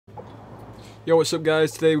Yo, what's up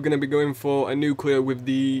guys? Today we're going to be going for a nuclear with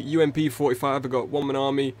the Ump-45. I've got one-man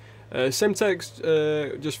army. Same text,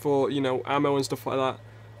 just for, you know, ammo and stuff like that.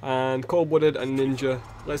 And cold-blooded and ninja.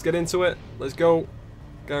 Let's get into it. Let's go.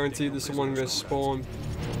 Guaranteed there's someone going to spawn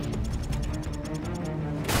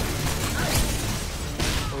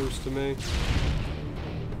close to me.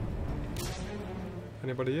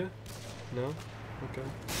 Anybody here? No? Okay.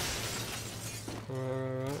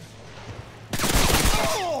 Alright.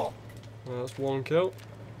 That's one kill.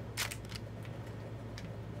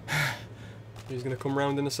 He's gonna come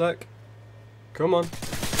round in a sec. Come on.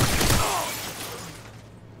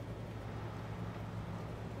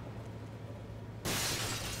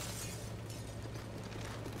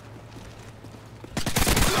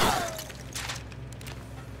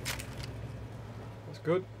 That's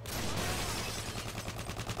good.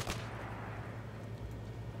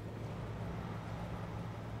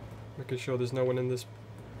 Making sure there's no one in this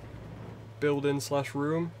building slash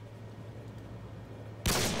room.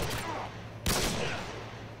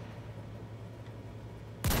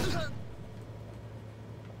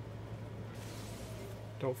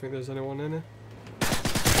 Don't think there's anyone in here.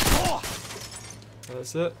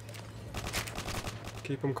 That's it.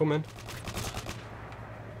 Keep them coming.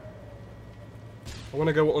 I want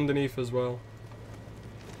to go underneath as well.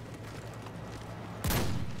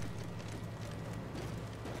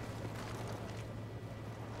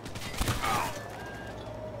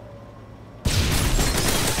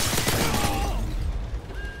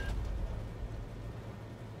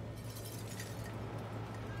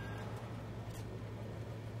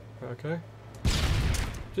 Okay.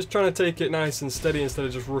 Just trying to take it nice and steady instead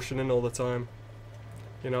of just rushing in all the time.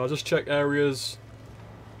 You know, I'll just check areas.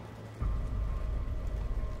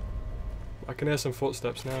 I can hear some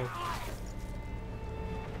footsteps now.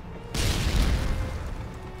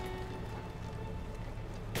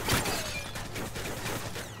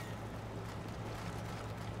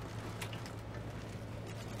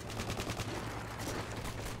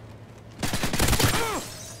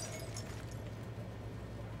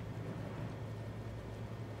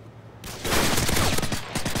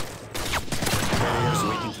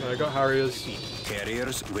 I got Harriers.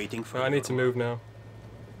 Carriers waiting for. I need to move now.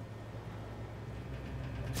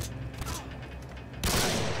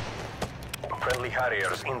 Friendly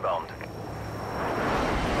Harriers inbound.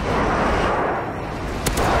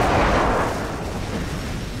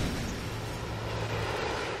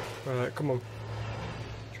 Alright, come on.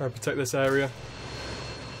 Try and protect this area.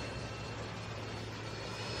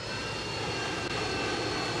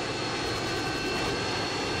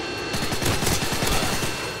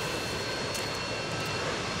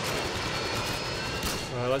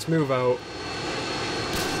 Let's move out.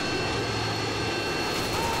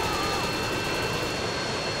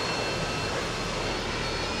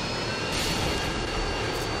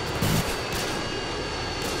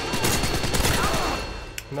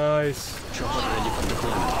 Nice. Chopper ready for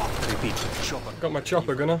deployment. Repeat. Chopper. Got my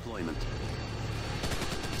chopper gunner. Deployment.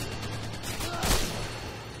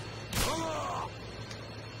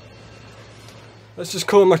 Let's just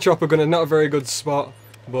call my chopper gunner. Not a very good spot,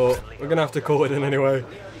 but we're gonna have to call it in anyway.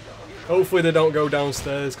 Hopefully they don't go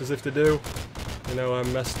downstairs, because if they do, you know,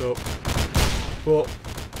 I'm messed up. But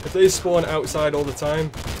if they spawn outside all the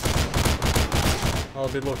time, I'll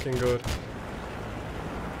be looking good.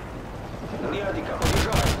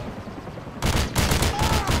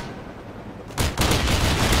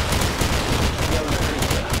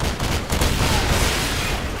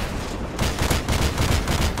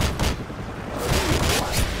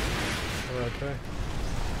 Okay.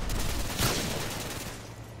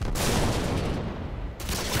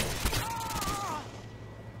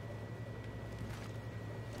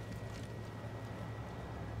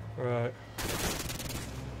 Right.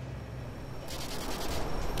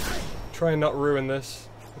 Try and not ruin this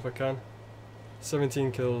if I can.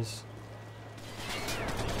 17 kills.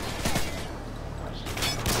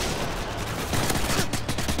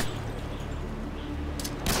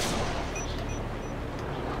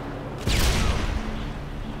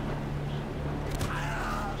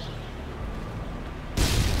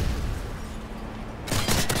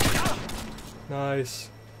 Nice.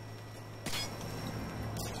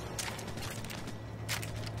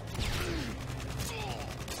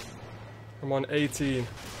 I'm on 18.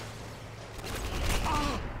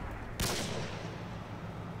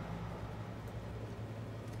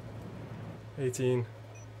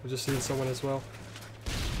 I've just seen someone as well.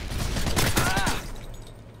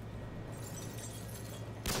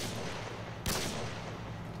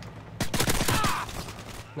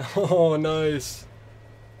 Oh, nice.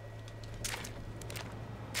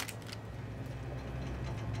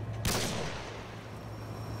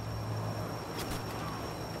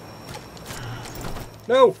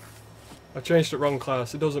 No! I changed it wrong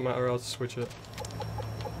class. It doesn't matter, I'll switch it.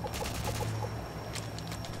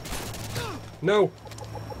 No!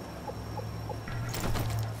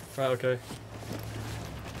 Right, okay.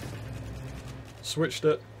 Switched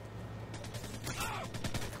it.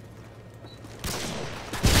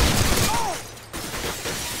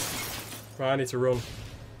 Right, I need to run.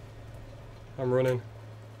 I'm running.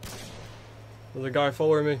 There's a guy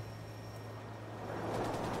following me.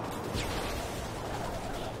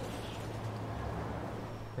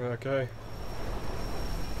 Right, okay.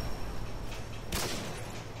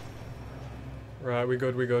 Right, we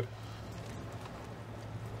good, we good.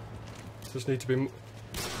 Just need to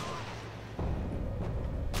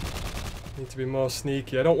be more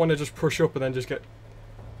sneaky. I don't want to just push up and then just get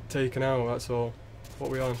taken out, that's all. What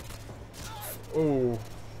are we on? Oh.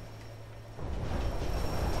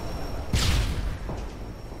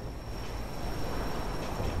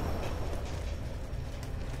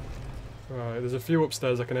 Right, there's a few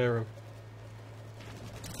upstairs, I can hear them.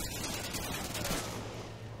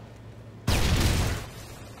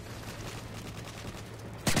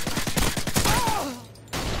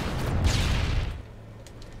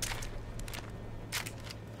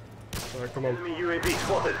 Right, come on. Enemy UAV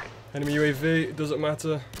spotted. Enemy UAV, it doesn't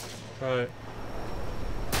matter. Right.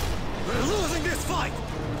 We're losing this fight.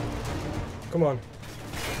 Come on.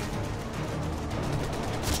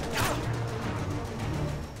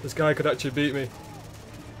 This guy could actually beat me.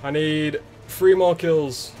 I need 3 more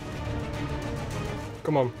kills.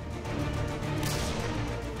 Come on.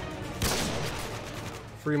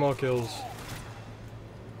 3 more kills.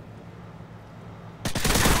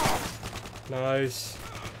 Nice.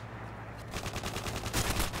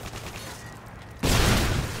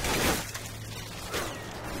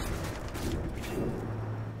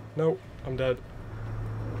 Nope, I'm dead.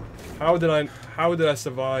 How did I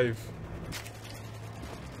survive?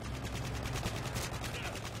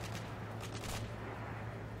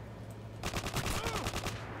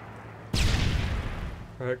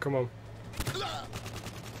 Alright, come on. I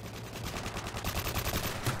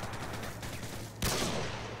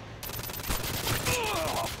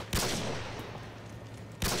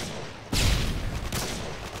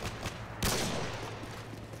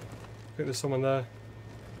think there's someone there.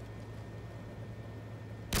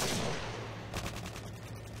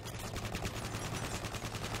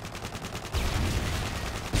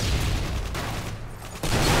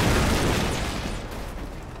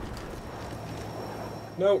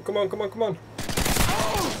 No, come on, come on, come on.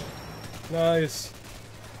 Nice.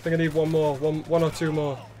 I think I need one more. One or 2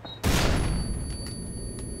 more.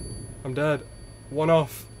 I'm dead. 1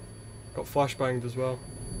 off. Got flashbanged as well.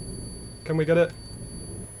 Can we get it?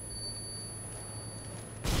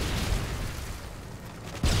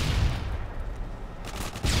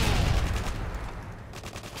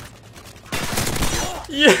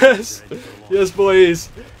 Yes! Yes,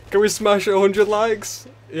 boys. Can we smash 100 likes?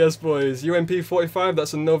 Yes, boys. Ump-45.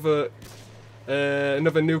 That's another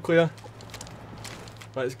nuclear.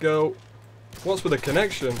 Let's go. What's with the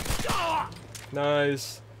connection?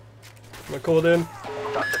 Nice. Am I called in?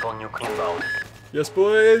 Tactical nuke inbound. Yes,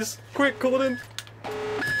 boys. Quick, called in.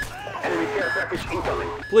 Enemy care package incoming.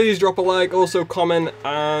 Please drop a like. Also comment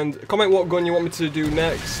and comment what gun you want me to do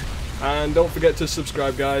next. And don't forget to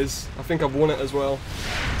subscribe, guys. I think I've won it as well.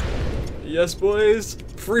 Yes, boys.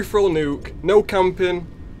 Free-for-all nuke. No camping.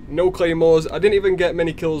 No claymores. I didn't even get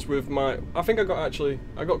many kills with my... I think I got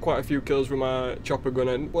quite a few kills with my chopper gun.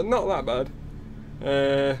 And, well, not that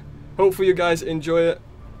bad. Hopefully you guys enjoy it.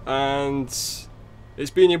 And it's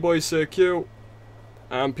been your boy SirQ.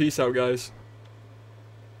 And peace out, guys.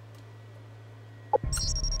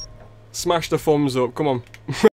 Smash the thumbs up. Come on.